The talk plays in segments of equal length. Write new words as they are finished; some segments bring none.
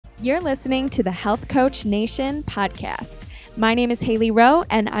You're listening to the Health Coach Nation podcast. My name is Haley Rowe,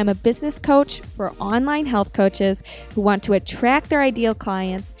 and I'm a business coach for online health coaches who want to attract their ideal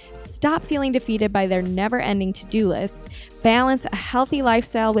clients, stop feeling defeated by their never-ending to-do list, balance a healthy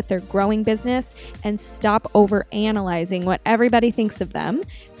lifestyle with their growing business, and stop overanalyzing what everybody thinks of them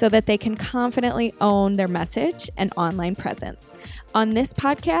so that they can confidently own their message and online presence. On this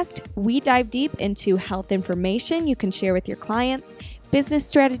podcast, we dive deep into health information you can share with your clients, business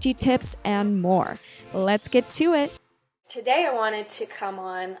strategy tips, and more. Let's get to it. Today I wanted to come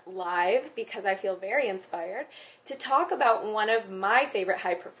on live because I feel very inspired to talk about one of my favorite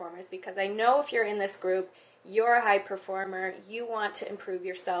high performers, because I know if you're in this group, you're a high performer, you want to improve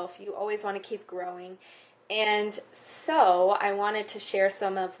yourself, you always want to keep growing. And so I wanted to share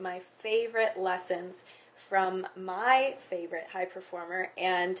some of my favorite lessons from my favorite high performer,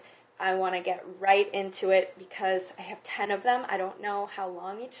 and I want to get right into it because I have 10 of them. I don't know how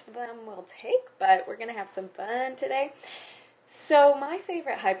long each of them will take, but we're going to have some fun today. So my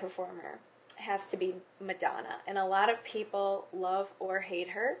favorite high performer has to be Madonna, and a lot of people love or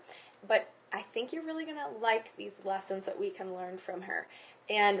hate her, but I think you're really going to like these lessons that we can learn from her.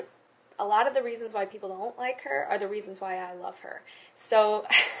 And a lot of the reasons why people don't like her are the reasons why I love her. So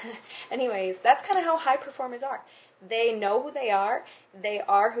anyways, that's kind of how high performers are. They know who they are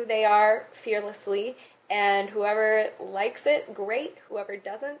who they are fearlessly, and whoever likes it, great. Whoever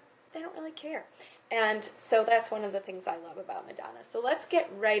doesn't, they don't really care. And so that's one of the things I love about Madonna. So let's get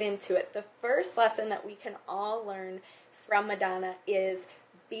right into it. The first lesson that we can all learn from Madonna is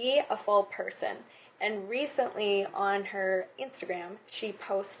be a full person. And recently on her Instagram, she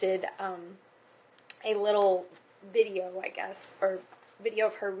posted a little video, I guess, or video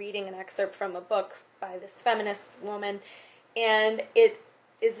of her reading an excerpt from a book by this feminist woman. And it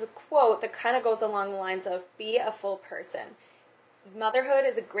is a quote that kind of goes along the lines of, be a full person. Motherhood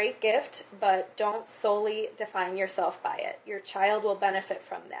is a great gift, but don't solely define yourself by it. Your child will benefit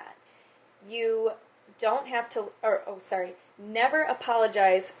from that. You don't have to, never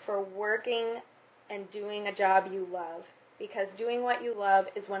apologize for working and doing a job you love, because doing what you love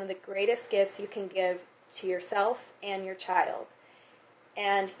is one of the greatest gifts you can give to yourself and your child.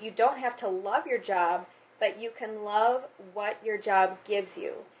 And you don't have to love your job, but you can love what your job gives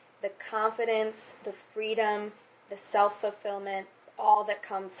you. The confidence, the freedom, the self-fulfillment, all that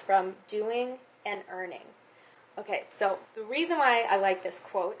comes from doing and earning. Okay, so the reason why I like this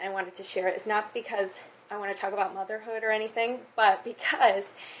quote and I wanted to share it is not because I want to talk about motherhood or anything, but because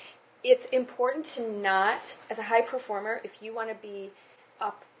it's important to not, as a high performer, if you want to be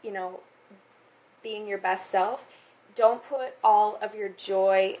up, being your best self, don't put all of your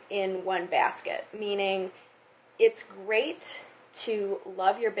joy in one basket. Meaning, it's great to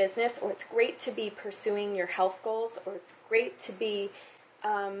love your business, or it's great to be pursuing your health goals, or it's great to be,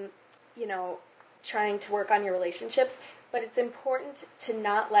 trying to work on your relationships. But it's important to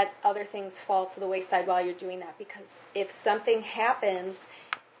not let other things fall to the wayside while you're doing that, because if something happens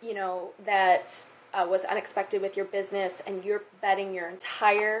that was unexpected with your business and you're betting your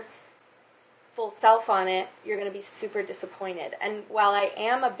entire full self on it, you're going to be super disappointed. And while I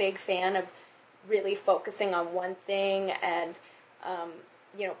am a big fan of really focusing on one thing, and,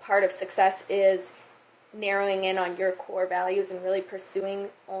 part of success is narrowing in on your core values and really pursuing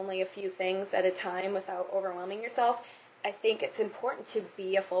only a few things at a time without overwhelming yourself, I think it's important to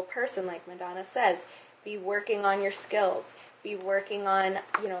be a full person, like Madonna says. Be working on your skills. Be working on,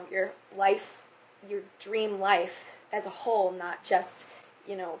 your life, your dream life as a whole, not just,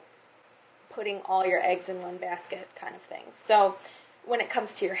 putting all your eggs in one basket kind of thing. So when it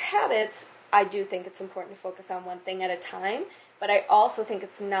comes to your habits, I do think it's important to focus on one thing at a time, but I also think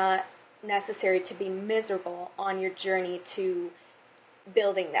it's not necessary to be miserable on your journey to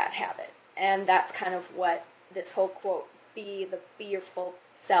building that habit. And that's kind of what this whole quote, be your full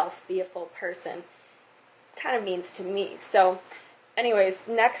self, be a full person, kind of means to me. So anyways,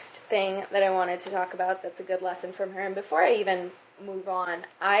 next thing that I wanted to talk about that's a good lesson from her, and before I even move on,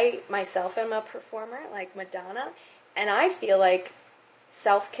 I myself am a performer like Madonna, and I feel like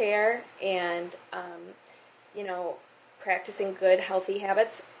self-care and practicing good healthy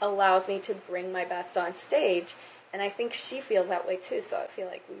habits allows me to bring my best on stage, and I think she feels that way too, so I feel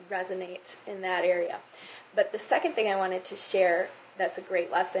like we resonate in that area. But the second thing I wanted to share that's a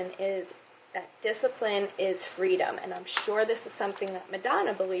great lesson is that discipline is freedom. And I'm sure this is something that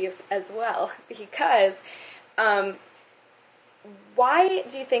Madonna believes as well, because why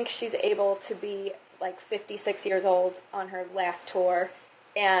do you think she's able to be like 56 years old on her last tour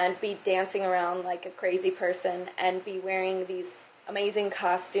and be dancing around like a crazy person and be wearing these amazing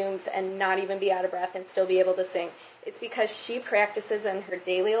costumes and not even be out of breath and still be able to sing? It's because she practices in her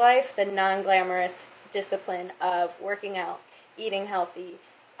daily life the non-glamorous discipline of working out, eating healthy,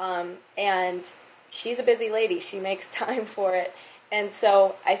 and she's a busy lady. She makes time for it. And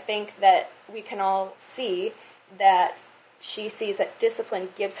so I think that we can all see that she sees that discipline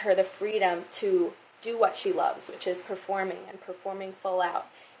gives her the freedom to do what she loves, which is performing and performing full out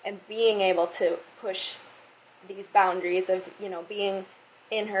and being able to push these boundaries of, being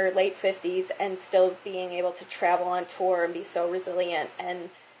in her late 50s and still being able to travel on tour and be so resilient and,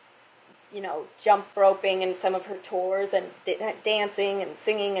 jump roping in some of her tours and dancing and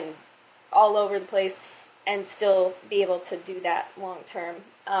singing and all over the place and still be able to do that long term.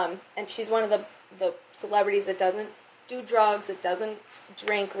 And she's one of the celebrities that doesn't do drugs, that doesn't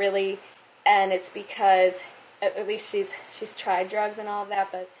drink really, and it's because at least she's tried drugs and all of that,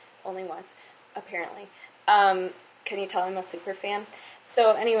 but only once, apparently. Can you tell I'm a super fan?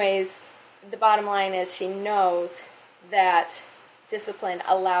 So anyways, the bottom line is she knows that discipline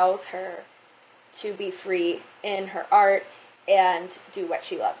allows her to be free in her art and do what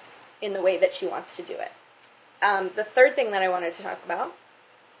she loves in the way that she wants to do it. The third thing that I wanted to talk about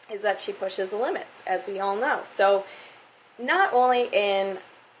is that she pushes the limits, as we all know. So not only in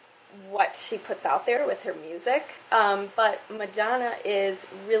what she puts out there with her music, but Madonna is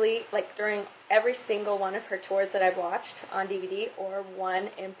really, during every single one of her tours that I've watched on DVD or one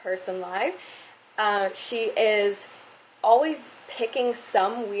in person live, she is always picking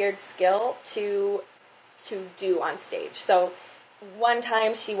some weird skill to do on stage. So one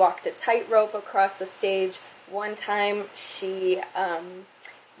time she walked a tightrope across the stage. One time she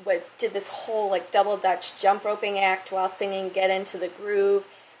did this whole double Dutch jump roping act while singing Get Into the Groove.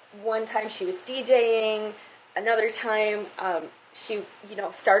 One time she was DJing. Another time she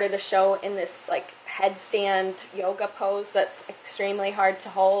started a show in this headstand yoga pose that's extremely hard to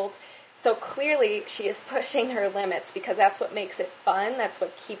hold. So clearly she is pushing her limits because that's what makes it fun. That's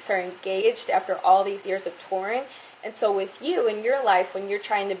what keeps her engaged after all these years of touring. And so with you in your life, when you're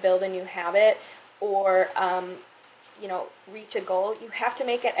trying to build a new habit or reach a goal, you have to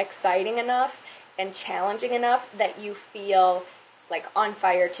make it exciting enough and challenging enough that you feel on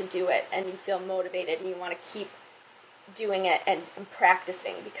fire to do it and you feel motivated and you want to keep doing it and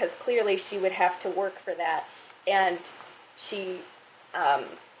practicing, because clearly she would have to work for that, and she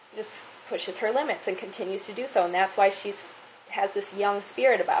just pushes her limits and continues to do so, and that's why has this young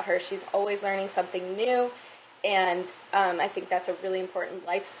spirit about her. She's always learning something new, and I think that's a really important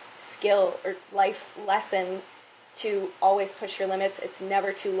life skill or life lesson, to always push your limits. It's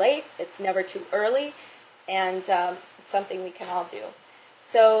never too late, it's never too early, and it's something we can all do.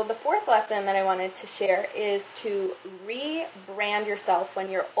 So the fourth lesson that I wanted to share is to rebrand yourself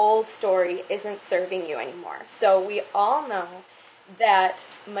when your old story isn't serving you anymore. So we all know that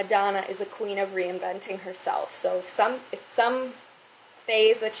Madonna is a queen of reinventing herself. So if some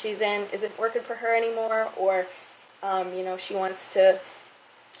phase that she's in isn't working for her anymore, or she wants to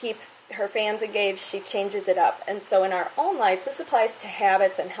keep her fans engaged, she changes it up. And so in our own lives, this applies to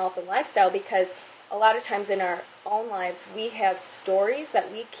habits and health and lifestyle, because a lot of times in our own lives, we have stories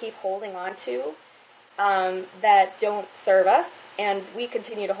that we keep holding on to that don't serve us, and we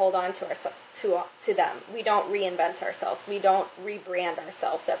continue to hold on to them. We don't reinvent ourselves. We don't rebrand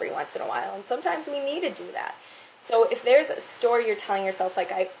ourselves every once in a while, and sometimes we need to do that. So if there's a story you're telling yourself,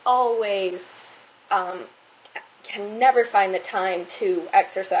 I always can never find the time to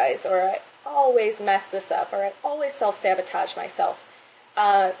exercise, or I always mess this up, or I always self-sabotage myself,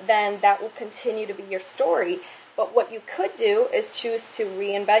 then that will continue to be your story. But what you could do is choose to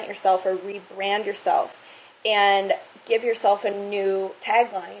reinvent yourself or rebrand yourself and give yourself a new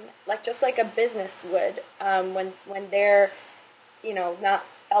tagline, just like a business would, when they're not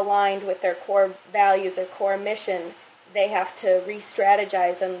aligned with their core values, their core mission. They have to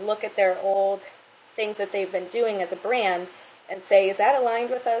re-strategize and look at their old things that they've been doing as a brand and say, is that aligned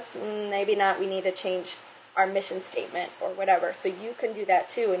with us? Maybe not. We need to change our mission statement or whatever. So you can do that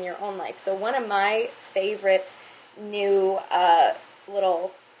too in your own life. So one of my favorite new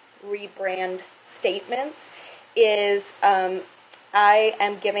little rebrand statements is I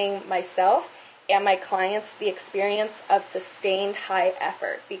am giving myself and my clients the experience of sustained high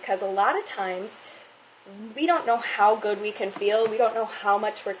effort, because a lot of times we don't know how good we can feel. We don't know how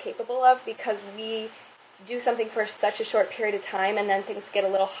much we're capable of, because we do something for such a short period of time and then things get a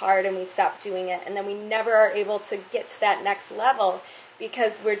little hard and we stop doing it, and then we never are able to get to that next level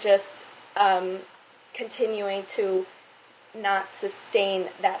because we're just continuing to not sustain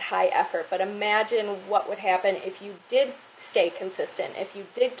that high effort. But imagine what would happen if you did stay consistent, if you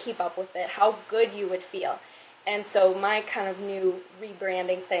did keep up with it, how good you would feel. And so my kind of new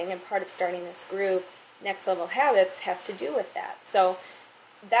rebranding thing, and part of starting this group, Next Level Habits has to do with that. So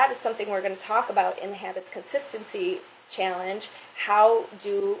that is something we're going to talk about in the Habits Consistency Challenge. How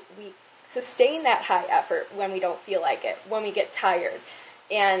do we sustain that high effort when we don't feel like it, when we get tired?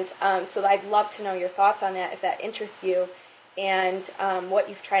 And so I'd love to know your thoughts on that if that interests you, and what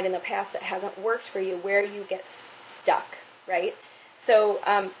you've tried in the past that hasn't worked for you, where you get stuck, right? So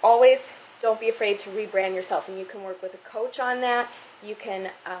always don't be afraid to rebrand yourself, and you can work with a coach on that. You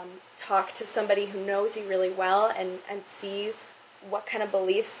can talk to somebody who knows you really well and see what kind of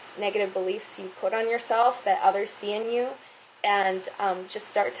beliefs, negative beliefs you put on yourself that others see in you, and just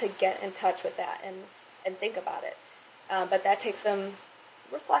start to get in touch with that and think about it. But that takes some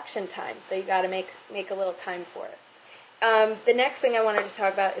reflection time, so you got to make a little time for it. The next thing I wanted to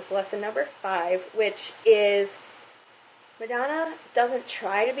talk about is lesson number 5, which is Madonna doesn't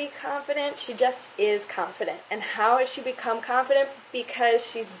try to be confident, she just is confident. And how has she become confident? Because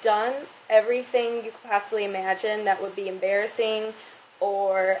she's done everything you could possibly imagine that would be embarrassing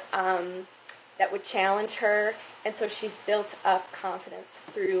or that would challenge her. And so she's built up confidence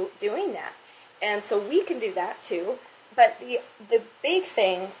through doing that. And so we can do that too. But the big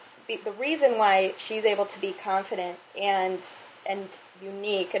thing, the reason why she's able to be confident and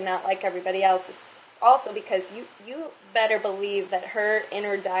unique and not like everybody else is also because you better believe that her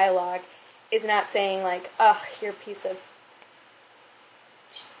inner dialogue is not saying like, "Ugh, you're a piece of,"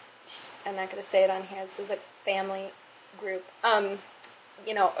 I'm not going to say it on here, this is a family group, or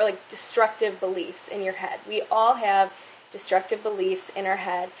like destructive beliefs in your head. We all have destructive beliefs in our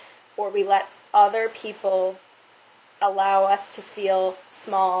head, or we let other people allow us to feel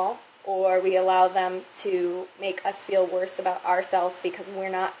small, or we allow them to make us feel worse about ourselves because we're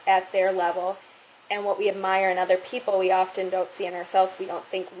not at their level. And what we admire in other people, we often don't see in ourselves. We don't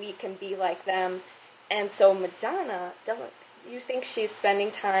think we can be like them. And so Madonna doesn't, you think she's spending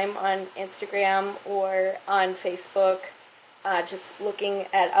time on Instagram or on Facebook just looking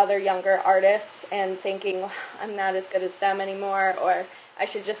at other younger artists and thinking, I'm not as good as them anymore, or I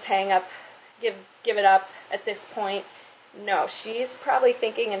should just hang up, give it up at this point. No, she's probably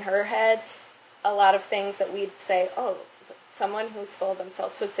thinking in her head a lot of things that we'd say, oh, someone who's full of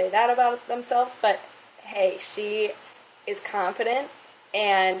themselves would say that about themselves, but hey, she is confident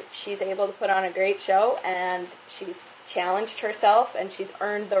and she's able to put on a great show, and she's challenged herself and she's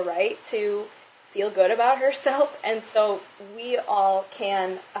earned the right to feel good about herself. And so we all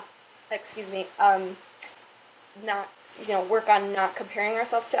can, not, work on not comparing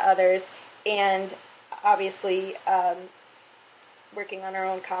ourselves to others, and obviously working on our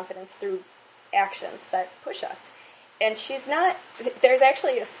own confidence through actions that push us. And she's not, there's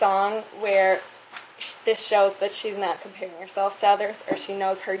actually a song where this shows that she's not comparing herself to others, or she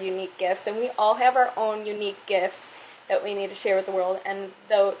knows her unique gifts, and we all have our own unique gifts that we need to share with the world. And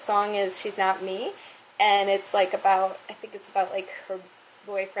the song is She's Not Me, and it's like about, I think it's about like her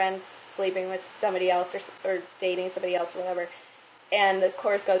boyfriend sleeping with somebody else or dating somebody else or whatever. And the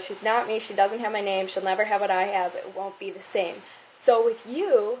chorus goes, she's not me, she doesn't have my name, she'll never have what I have, it won't be the same. So with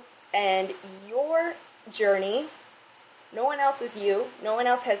you and your journey, no one else is you, no one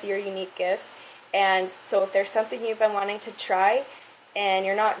else has your unique gifts. And so if there's something you've been wanting to try and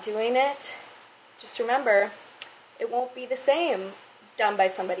you're not doing it, just remember, it won't be the same done by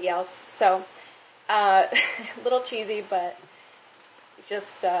somebody else. So, a little cheesy, but just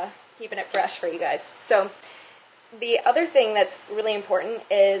keeping it fresh for you guys. So, the other thing that's really important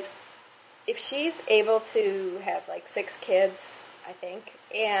is if she's able to have like 6 kids, I think,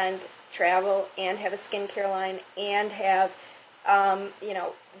 and travel and have a skincare line and have,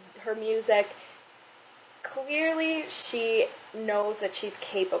 her music, clearly she knows that she's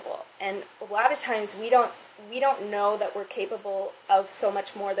capable. And a lot of times we don't know that we're capable of so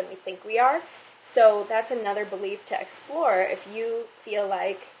much more than we think we are. So that's another belief to explore. If you feel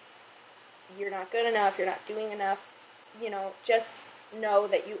like you're not good enough, you're not doing enough, just know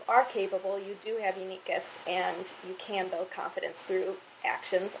that you are capable, you do have unique gifts, and you can build confidence through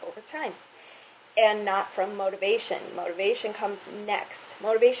actions over time. And not from motivation. Motivation comes next.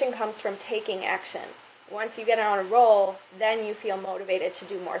 Motivation comes from taking action. Once you get on a roll, then you feel motivated to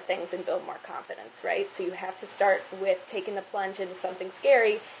do more things and build more confidence, right? So you have to start with taking the plunge into something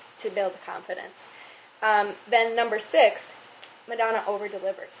scary to build confidence. Then number 6, Madonna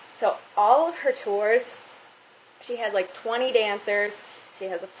over-delivers. So all of her tours, she has like 20 dancers, she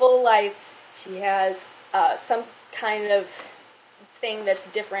has a full lights, she has some kind of thing that's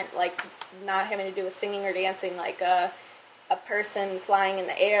different, like not having to do with singing or dancing, like a person flying in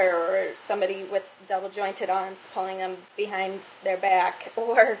the air, or somebody with double jointed arms pulling them behind their back,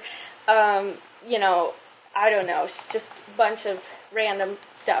 or I don't know, just a bunch of random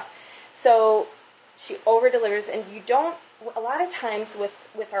stuff. So she over-delivers, and you don't, a lot of times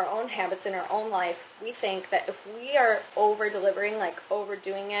with our own habits in our own life, we think that if we are over-delivering, like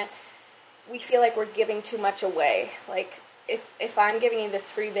overdoing it, we feel like we're giving too much away. Like, if I'm giving you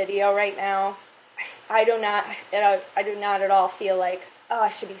this free video right now, I do not at all feel like, oh, I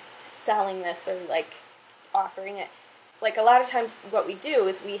should be selling this or like offering it. Like, a lot of times what we do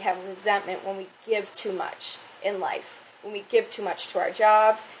is we have resentment when we give too much in life. When we give too much to our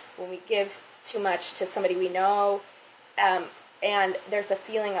jobs, when we give too much to somebody we know, and there's a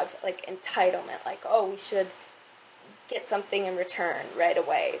feeling of like entitlement, like, oh, we should get something in return right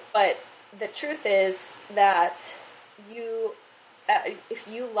away. But the truth is that you, if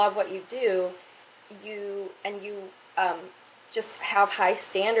you love what you do, you just have high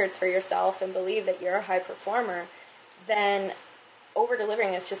standards for yourself and believe that you're a high performer, then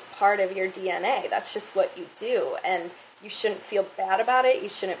over-delivering is just part of your DNA. That's just what you do, and you shouldn't feel bad about it. You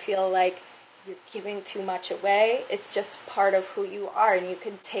shouldn't feel like you're giving too much away. It's just part of who you are, and you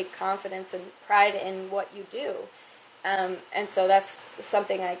can take confidence and pride in what you do. And so that's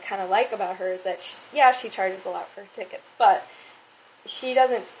something I kind of like about her, is that she charges a lot for her tickets, but she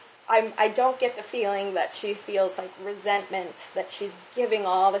doesn't. I don't get the feeling that she feels like resentment that she's giving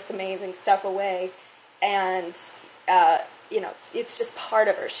all this amazing stuff away, and it's just part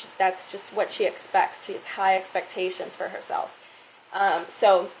of her. That's just what she expects. She has high expectations for herself.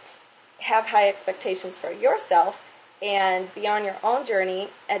 So have high expectations for yourself and be on your own journey,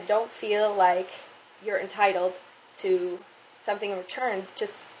 and don't feel like you're entitled to something in return.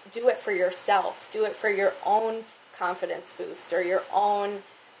 Just do it for yourself. Do it for your own confidence boost or your own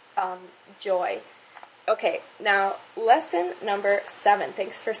joy. Okay, now lesson number 7.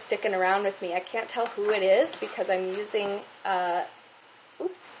 Thanks for sticking around with me. I can't tell who it is because I'm using, actually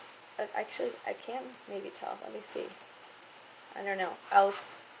I can maybe tell. Let me see. I don't know. I'll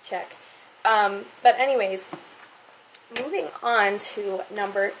check. But anyways, moving on to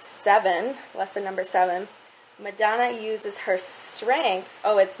number 7, lesson number 7. Madonna uses her strengths.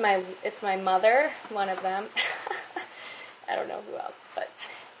 Oh, it's my mother, one of them. I don't know who else, but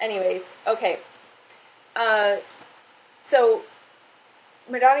anyways, okay. So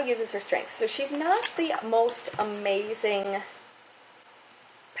Madonna uses her strengths. So she's not the most amazing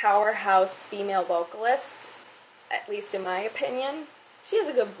powerhouse female vocalist, at least in my opinion. She has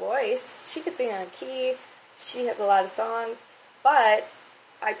a good voice. She could sing on key. She has a lot of songs, but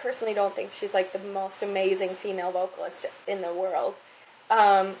I personally don't think she's like the most amazing female vocalist in the world.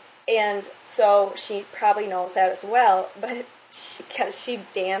 And so she probably knows that as well, but because she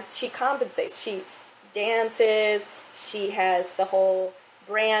compensates. She dances, she has the whole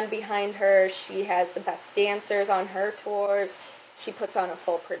brand behind her, she has the best dancers on her tours, she puts on a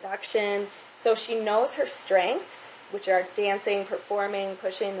full production. So she knows her strengths, which are dancing, performing,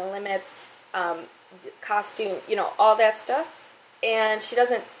 pushing the limits, costume, all that stuff. And she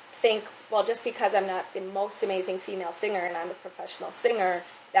doesn't think, well, just because I'm not the most amazing female singer and I'm a professional singer,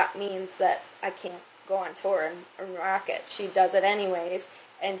 that means that I can't go on tour and rock it. She does it anyways,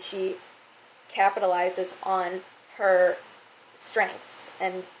 and she capitalizes on her strengths.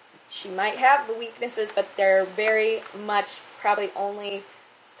 And she might have the weaknesses, but they're very much probably only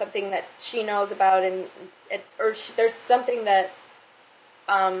something that she knows about, there's something that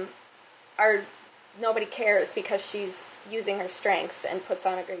nobody cares because she's using her strengths and puts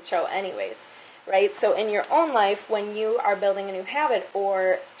on a great show anyways, right? So in your own life, when you are building a new habit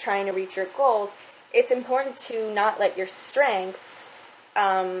or trying to reach your goals, it's important to not let your strengths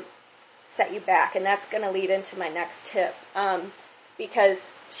set you back. And that's going to lead into my next tip,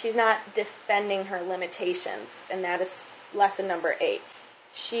 because she's not defending her limitations, and that is lesson number 8.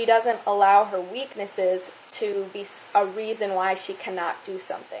 She doesn't allow her weaknesses to be a reason why she cannot do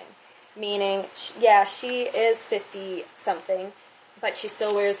something. Meaning, she is 50-something, but she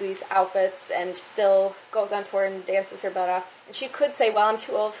still wears these outfits and still goes on tour and dances her butt off. And she could say, well, I'm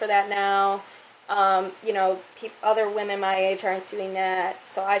too old for that now. Other women my age aren't doing that,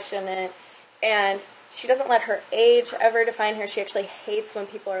 so I shouldn't. And she doesn't let her age ever define her. She actually hates when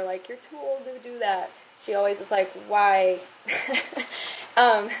people are like, you're too old to do that. She always is like, why?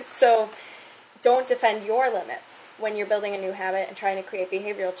 So don't defend your limits when you're building a new habit and trying to create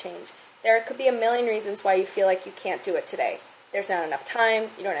behavioral change. There could be a million reasons why you feel like you can't do it today. There's not enough time,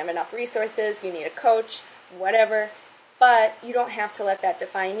 you don't have enough resources, you need a coach, whatever. But you don't have to let that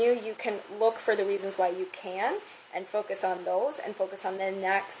define you. You can look for the reasons why you can and focus on those and focus on the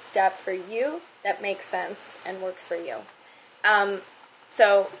next step for you that makes sense and works for you.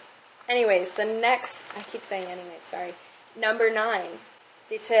 So anyways, number 9,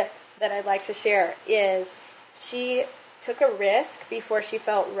 the tip that I'd like to share is she took a risk before she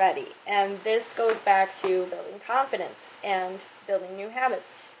felt ready. And this goes back to building confidence and building new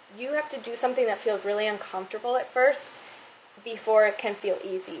habits. You have to do something that feels really uncomfortable at first before it can feel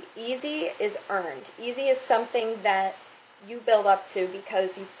easy. Easy is earned. Easy is something that you build up to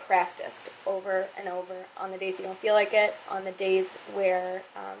because you've practiced over and over on the days you don't feel like it, on the days where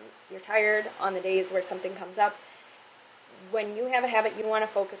you're tired, on the days where something comes up. When you have a habit you want to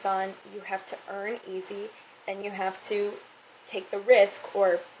focus on, you have to earn easy, and you have to take the risk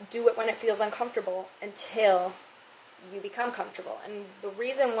or do it when it feels uncomfortable until you become comfortable. And the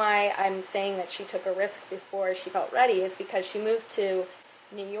reason why I'm saying that she took a risk before she felt ready is because she moved to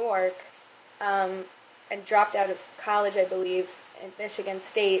New York and dropped out of college, I believe, at Michigan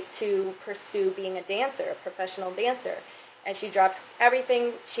State to pursue being a dancer, a professional dancer. And she dropped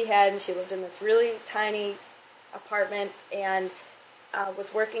everything she had, and she lived in this really tiny apartment and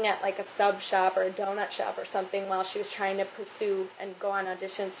was working at like a sub shop or a donut shop or something while she was trying to pursue and go on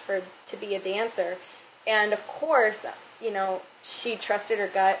auditions to be a dancer. And of course, she trusted her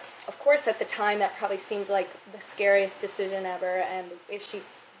gut. Of course, at the time, that probably seemed like the scariest decision ever. And is she,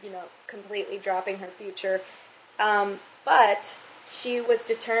 completely dropping her future? But she was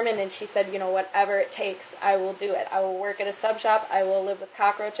determined, and she said, whatever it takes, I will do it. I will work at a sub shop. I will live with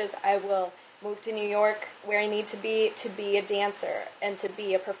cockroaches. I will move to New York where I need to be a dancer and to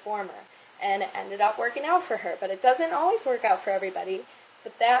be a performer. And it ended up working out for her. But it doesn't always work out for everybody.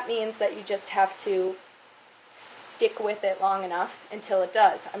 But that means that you just have to stick with it long enough until it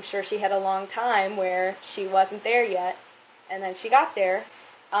does. I'm sure she had a long time where she wasn't there yet, and then she got there.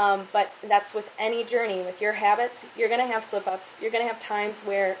 But that's with any journey. With your habits, you're going to have slip-ups. You're going to have times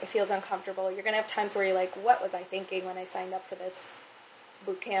where it feels uncomfortable. You're going to have times where you're like, what was I thinking when I signed up for this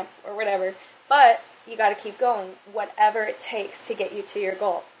boot camp or whatever? But you got to keep going, whatever it takes to get you to your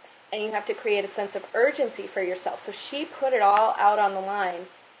goal. And you have to create a sense of urgency for yourself. So she put it all out on the line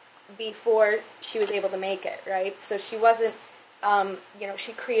before she was able to make it, right? So she wasn't,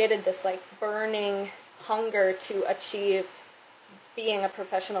 she created this like burning hunger to achieve being a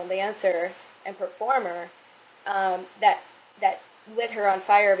professional dancer and performer that lit her on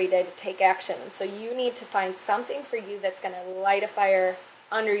fire every day to take action. And so you need to find something for you that's going to light a fire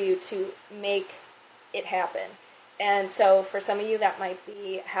under you to make it happen. And so for some of you, that might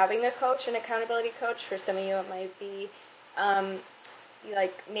be having a coach, an accountability coach. For some of you, it might be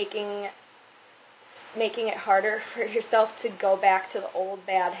making it harder for yourself to go back to the old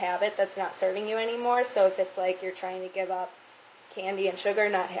bad habit that's not serving you anymore. So if it's like you're trying to give up candy and sugar,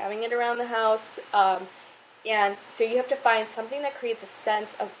 not having it around the house, and so you have to find something that creates a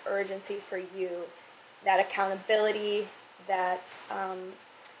sense of urgency for you, that accountability, that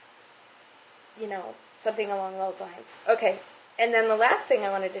something along those lines. Okay, and then the last thing I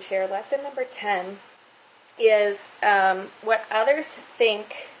wanted to share, lesson number 10, is what others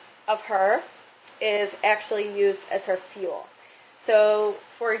think of her is actually used as her fuel. So,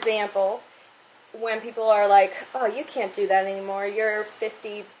 for example, when people are like, oh, you can't do that anymore, you're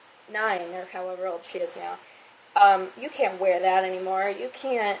 59 or however old she is now, you can't wear that anymore, you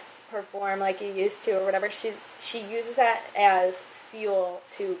can't perform like you used to or whatever, she uses that as fuel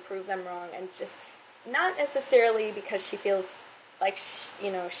to prove them wrong, and just not necessarily because she feels like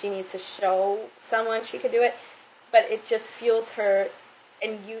she needs to show someone she could do it, but it just fuels her,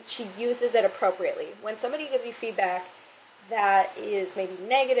 and she uses it appropriately. When somebody gives you feedback that is maybe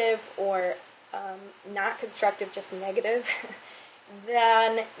negative or not constructive, just negative,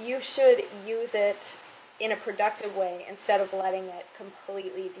 then you should use it in a productive way instead of letting it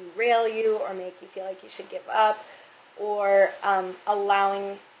completely derail you or make you feel like you should give up, or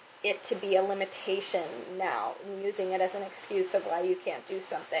allowing it to be a limitation now and using it as an excuse of why you can't do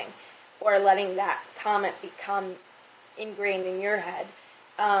something, or letting that comment become ingrained in your head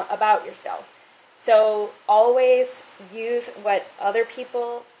about yourself. So always use what other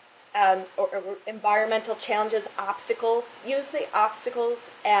people or environmental challenges, obstacles, use the obstacles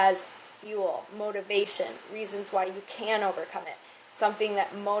as fuel, motivation, reasons why you can overcome it, something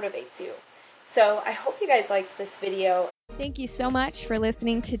that motivates you. So I hope you guys liked this video. Thank you so much for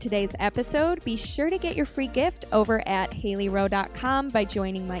listening to today's episode. Be sure to get your free gift over at haleyrowe.com by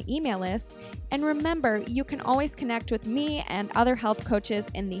joining my email list. And remember, you can always connect with me and other health coaches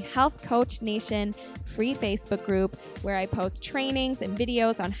in the Health Coach Nation free Facebook group, where I post trainings and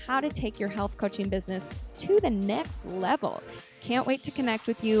videos on how to take your health coaching business to the next level. Can't wait to connect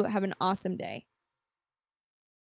with you. Have an awesome day.